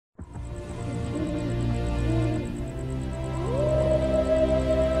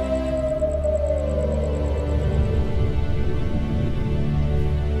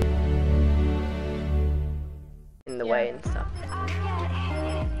away and stuff.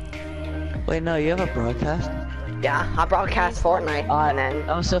 Wait, no, you have a broadcast? Yeah, I broadcast Fortnite, and then...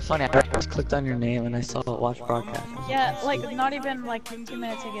 That was so funny. I just clicked on your name and I saw watch broadcast. Yeah, like, not even, like, 2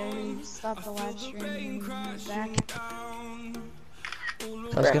 minutes ago, he stopped the live stream and moved back.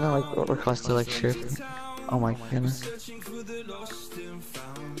 I was gonna, like, request to, like, share. Oh my goodness.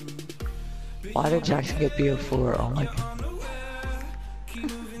 Why did Jackson get BO4? Oh my god.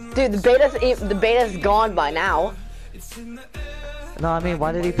 Dude, the beta's gone by now. No, I mean,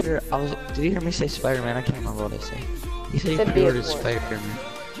 why did he pre- did you hear me say Spider-Man? I can't remember what I said. He said he Said pre-ordered BO4. Spider-Man.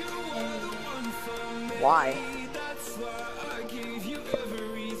 Why?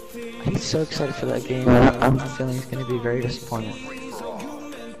 He's so excited for that game. I'm feeling he's gonna be very disappointed.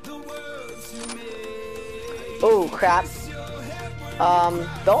 Oh, crap.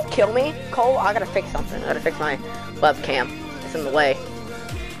 Don't kill me, Cole. I gotta fix something. I gotta fix my webcam. It's in the way.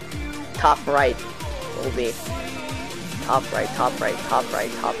 Top right will be. Top right, top right, top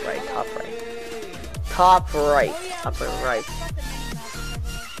right, top right, top right. Top right, upper right.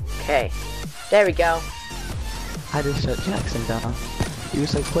 Okay, there we go. I just shut Jackson down. He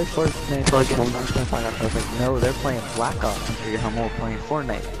was like, play Fortnite for like a whole nother time. I was like, no, they're playing Black Ops. I'm sure you're playing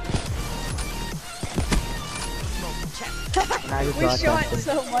Fortnite. And I just We shot broadcasted.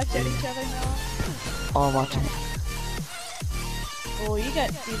 so much at each other now. Oh, I'm watching. Oh, you got,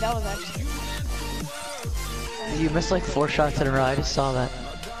 dude, that was actually... You missed like 4 shots in a row. I just saw that.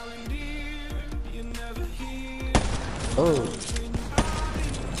 Oh.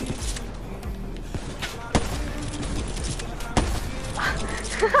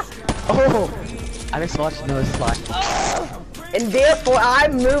 Oh! I just watched Noah slide. And therefore, I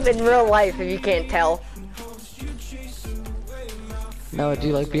move in real life, if you can't tell. Noah, do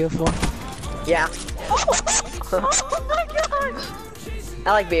you like BO4? Yeah. Oh my gosh!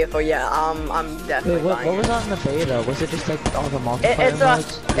 I like BO4, yeah. I'm definitely Wait, what buying was it. on the beta? Was it just like all the multiplayer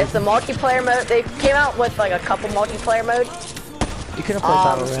modes? It's the multiplayer mode. They came out with like a couple multiplayer modes. You couldn't play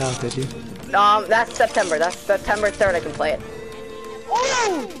Battle Royale, could you? That's September. That's September 3rd. I can play it.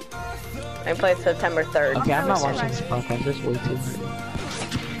 Oh! I can play it September 3rd. Okay, I'm not watching this podcast. It's way too hard.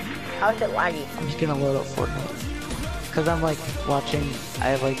 How is it laggy? I'm just gonna load up Fortnite. Cause I'm like watching, I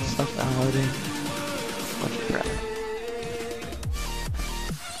have like stuff downloading. What crap.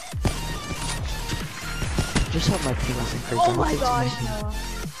 Just hope my team isn't crazy. Oh my gosh, Noah.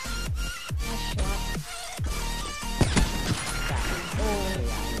 Nice shot.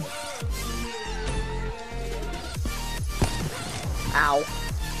 Ow.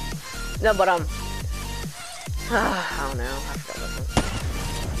 No, but I don't know. I forgot this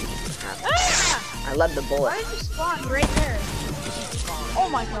one. Ah! I love the bullet. Why did you spawn right there? Oh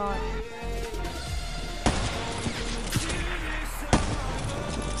my god.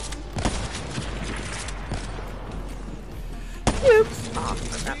 Oops. Oh,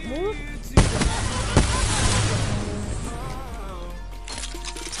 that move.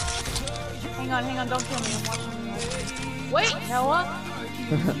 Hang on, don't kill me. I'm watching you. Wait, Noah.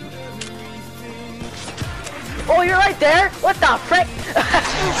 Oh, you're right there. What the frick?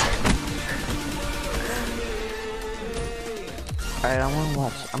 Alright, I'm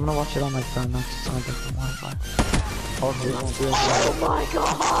gonna watch it on my phone, not just on a different Wi-Fi. Hopefully it won't be as bad. Oh my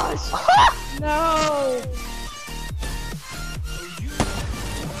gosh. No.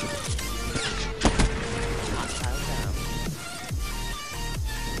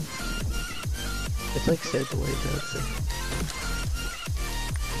 It's like so delayed though. It's like...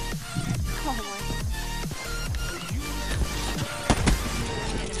 Oh my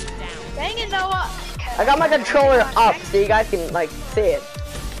god. Dang it, Noah. I got my controller up so you guys can like see it.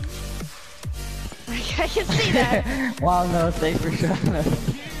 I can see that. Wow, no, thanks for showing us.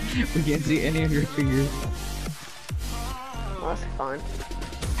 We can't see any of your fingers. Oh, that's fun.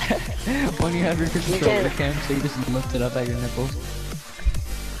 When you have your controller cam, so you just lift it up at your nipples.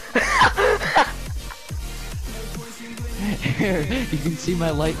 Here, you can see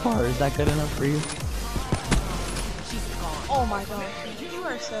my light bar. Is that good enough for you? Oh my god. You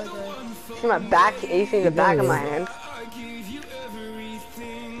are so good. See my back? You see the back of my hand?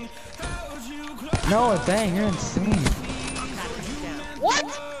 No, dang, you're insane. What?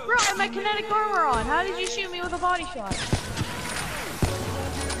 Bro, I have my kinetic armor on. How did you shoot me with a body shot?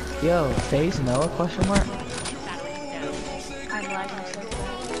 Yo, phase Noah, question mark? I'm lagging so bad.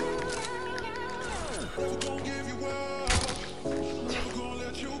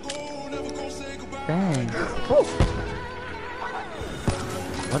 Dang.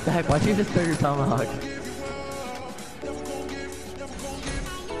 What the heck? Why'd you just throw your tomahawk?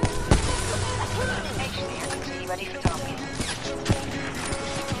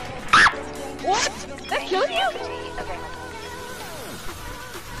 What? That killed you?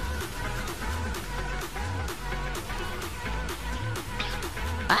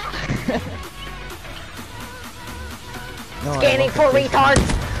 No, Scanning for retards!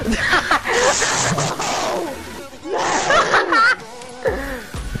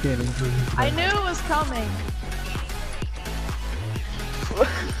 I knew it was coming.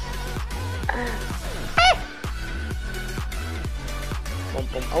 Boom,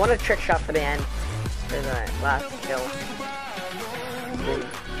 boom. I want a trick shot for the end. For the last kill. Boom.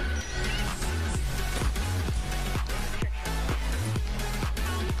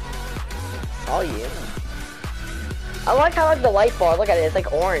 Saw you. I like how the light bar, look at it, it's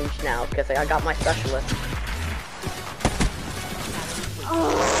like orange now because I got my specialist.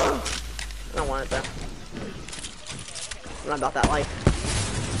 I don't want it though. I'm not about that life.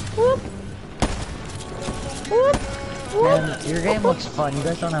 Whoop. Whoop. Whoop. Man, your game looks fun. You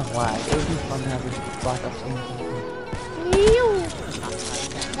guys don't have lag. It would be fun to have this Black Ops game.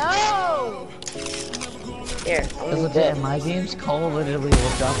 No! Here, I'm Because gonna legit, this. in my games, Cole literally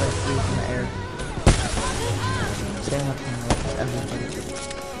will drop like 3 from the air. Same with everything.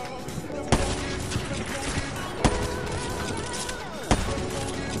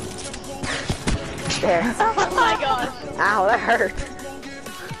 There. Oh my gosh. Ow, that hurt.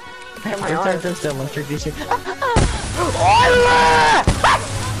 Hit my Every time arm. there's the electric DC. I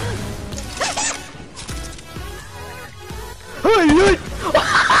saw you.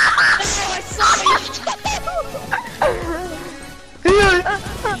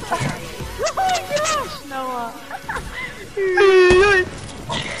 Oh my gosh, Noah.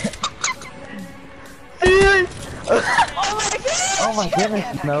 Oh my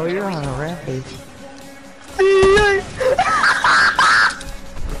goodness, no, you're on a rampage.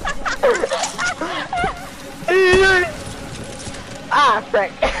 Ah,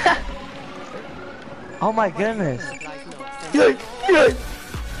 frick. Oh my goodness.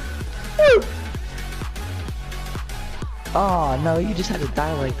 Oh no, you just had to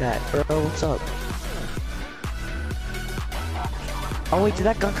die like that, bro. What's up? Oh wait, did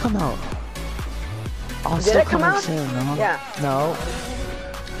that gun come out? Oh, it's Did still it come coming out? soon, no? Yeah. No.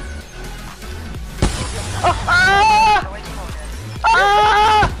 Ah!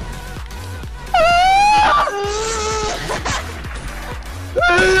 Ah!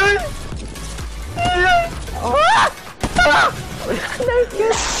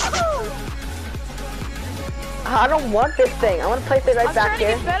 I don't want this thing. I want to place it right I'm back trying to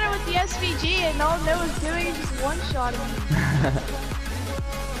here. get better with the SVG and all no one's doing is just one-shotting me.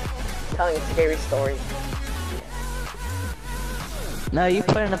 Telling a scary story. No, you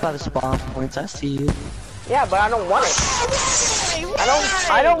putting up by the spawn points. I see you. Yeah, but I don't want it.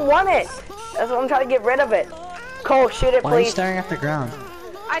 I don't want it. That's what I'm trying to get rid of it. Cole, shoot it, Why are you please. staring at the ground?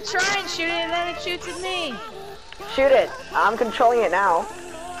 I try and shoot it and then it shoots at me. Shoot it. I'm controlling it now.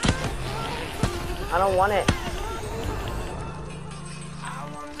 I don't want it.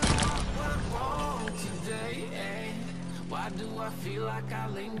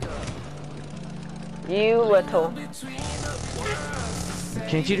 You little.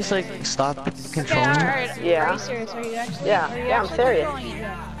 Can't you just like stop Okay, controlling it? alright. Yeah. Are you serious? Are you actually? Yeah, Are you yeah, I'm actually serious. controlling it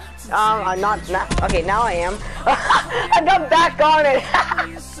yet? I'm not, okay, now I am. I got back on it.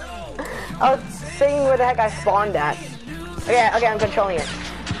 I was seeing where the heck I spawned at. Okay, I'm controlling it.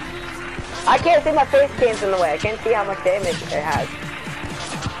 I can't see, my face cam's in the way. I can't see how much damage it has.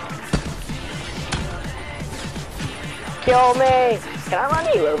 Kill me. Can I run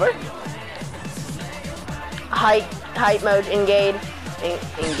you over? Height mode, engage.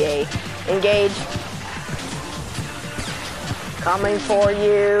 Engage. Coming for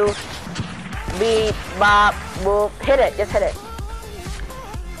you. Beep, bop, whoop. Hit it, just hit it.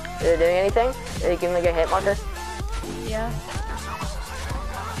 Is it doing anything? Did it give me like a hit marker? Yeah.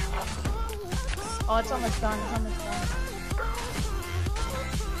 Oh, it's almost done. It's almost done.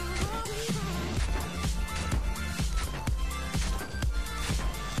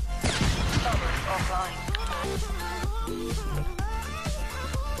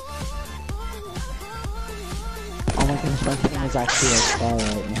 Oh my goodness, my ping is actually like fire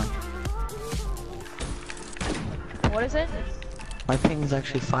right now. What is it? My ping is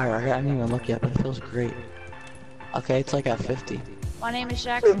actually fire. I didn't even look yet, but it feels great. Okay, it's like at 50. My name is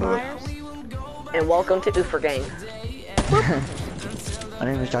Jackson Myers. And welcome to Oofer Gang. My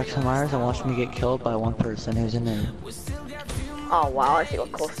name is Jackson Myers, and watch me get killed by one person who's in there. Oh wow, I see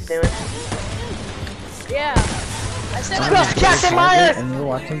what Cole's doing. Yeah. I said Go, Jackson Myers! And you're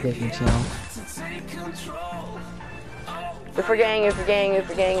watching Disney Channel. Oofer Gang.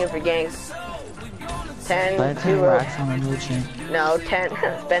 10, By 2 10 rows. racks on a new chain. No, 10.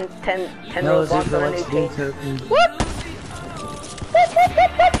 Spend 10 No, rows blocks on a Zuko, new let's do team. Kirby. Whoop!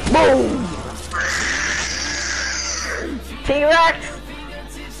 Boom! T-Rex!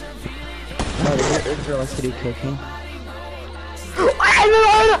 Oh, did your Israelites to do cooking?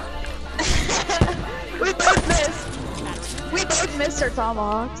 We both missed. We both missed our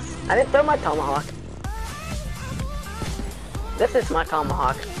tomahawks. I didn't throw my tomahawk. This is my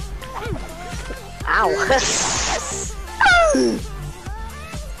tomahawk. Ow.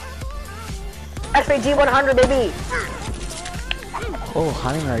 SPG 100, baby. Oh,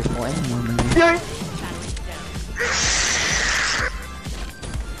 hunting rifle and more money.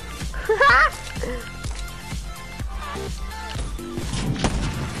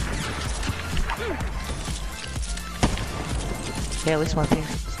 Hey, at least my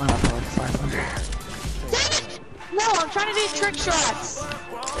ping's not up like 500. No, I'm trying to do trick shots.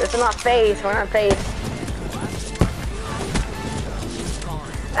 This is not phase. We're not phase.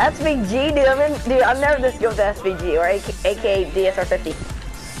 SVG, dude, I'm never this good with SVG or aka DSR50.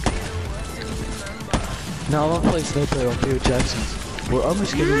 No, I'm gonna play Sniper on Theo Jackson's. Well, I'm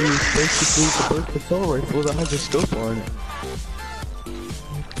just gonna use basically the bird control rifle that has a scope on it.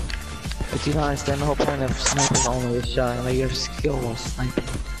 But you don't understand the whole point of sniping only with shot, and you have skill while sniping.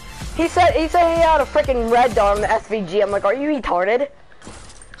 He said he had a freaking red dot on the SVG. I'm like, are you retarded?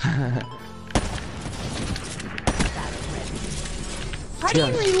 How do you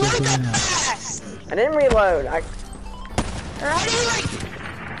reload that fast? I didn't reload. Or how do you like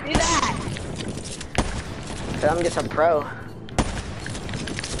do that? Cause I'm just a pro.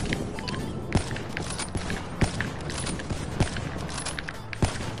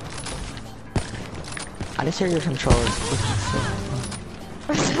 I just hear your controllers.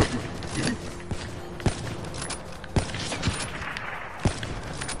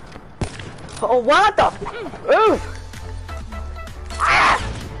 Oh, what the? Oof! Ah!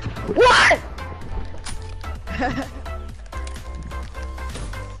 What?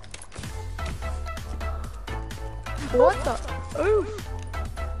 What the? Oof!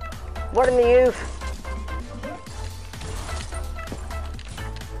 What in the oof?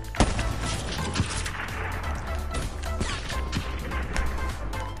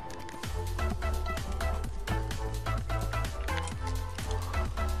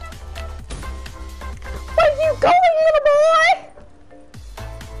 Where you going, little boy?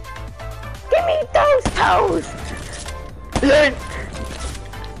 Give me those toes!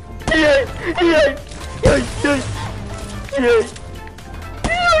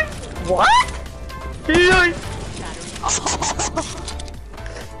 What?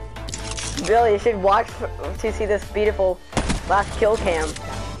 Billy, you should watch to see this beautiful last kill cam.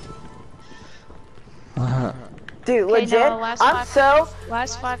 Dude, Okay, legit, no,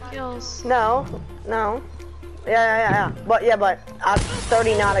 last five kills. No. Yeah. But I'm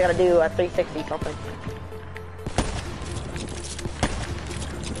 30 now, I gotta do a 360 something.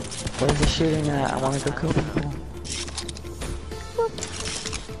 Where's the shooting at? I wanna go kill people.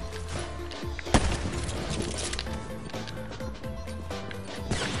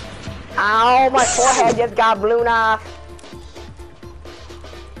 Ow, my forehead just got blown off.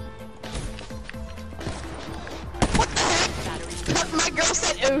 My girl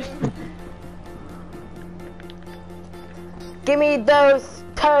said oof. Give me those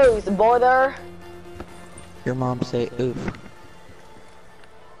toes, brother. Your mom say oof.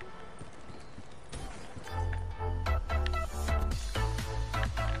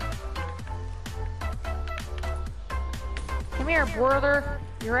 Come here, brother.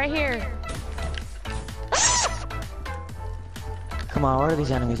 You're right here. Come on, where are these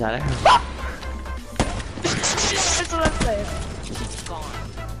enemies at? That's what I'm saying.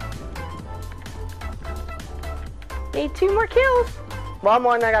 Need 2 more kills. One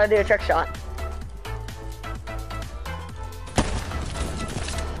more and I gotta do a trick shot.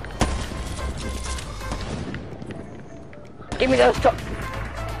 Give me those toes.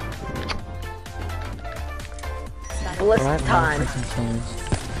 Bliss time.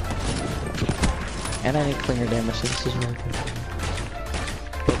 And I need clinger damage, so this is really good.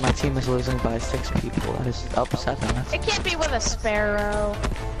 But my team is losing by 6 people. That is up 7. That's It can't be with a sparrow.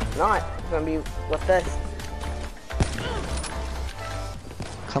 Not. It's gonna be with this.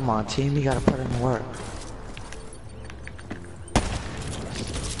 Come on, team, you gotta put in work.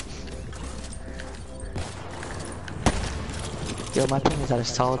 Yo, my ping is at a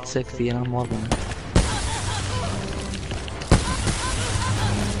solid 60 and I'm loving it.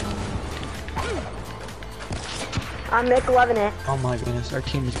 I'm Nick loving it. Oh my goodness, our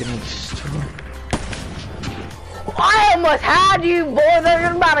team is getting destroyed. I almost had you, boy.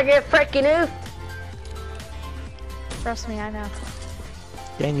 They're about to get freaking oofed. Trust me, I know.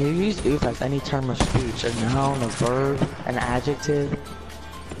 Dan, you use oof as any term of speech, a noun, a verb, an adjective.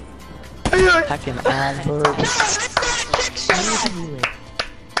 Heck, an adverb.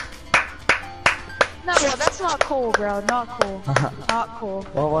 No, that's not cool, bro. Not cool. Not cool.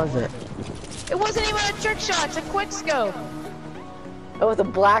 What was it? It wasn't even a trick shot. It's a quick scope. It was a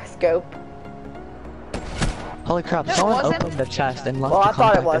black scope. Holy crap, No, it someone wasn't. opened the chest and left Well, the I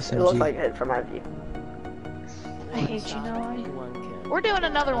thought it compact was. It SMG. looked like it from my view. I hate you, Noah. We're doing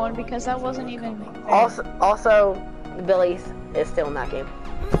another one because that wasn't even fair. Also, Billy's is still in that game.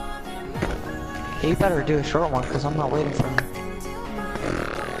 Yeah, you better do a short one, because I'm not waiting for him.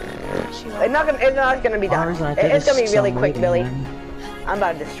 It's not gonna be done. It's gonna be really quick, Billy. I'm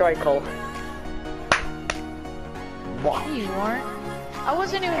about to destroy Cole. What? You weren't. I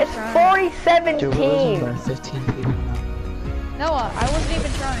wasn't even It's trying. 40-17. Dude, we're losing by 15 people now. Noah, I wasn't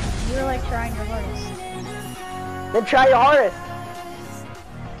even trying. You were like trying your hardest. Then try your hardest.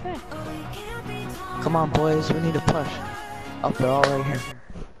 Okay. Come on, boys, we need to push. Oh, they're all right here.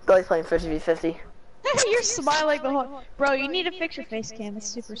 Billy's playing 50v50. You're smiling the whole. Bro, you need to fix your face cam. It's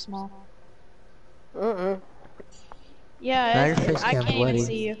super small. Mm-mm. Yeah, Now your face I cam's can't even bloody.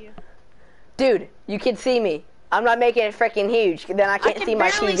 see you. Dude, you can see me. I'm not making it freaking huge. Then I can't see my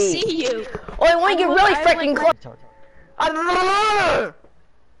TV. I can barely see you. Oh, when you get really I'm freaking like- close.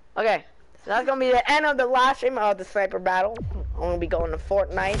 Okay, so that's gonna be the end of the live stream of the sniper battle. I'm gonna be going to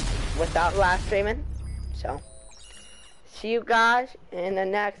Fortnite without live streaming. So, see you guys in the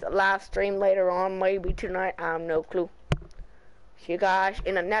next live stream later on, maybe tonight. I have no clue. See you guys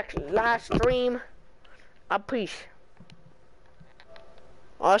in the next live stream. Peace.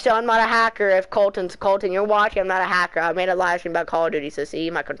 Also, I'm not a hacker. If Colton, you're watching, I'm not a hacker. I made a live stream about Call of Duty, so see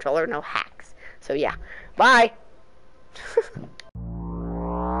my controller, no hacks. So yeah, bye.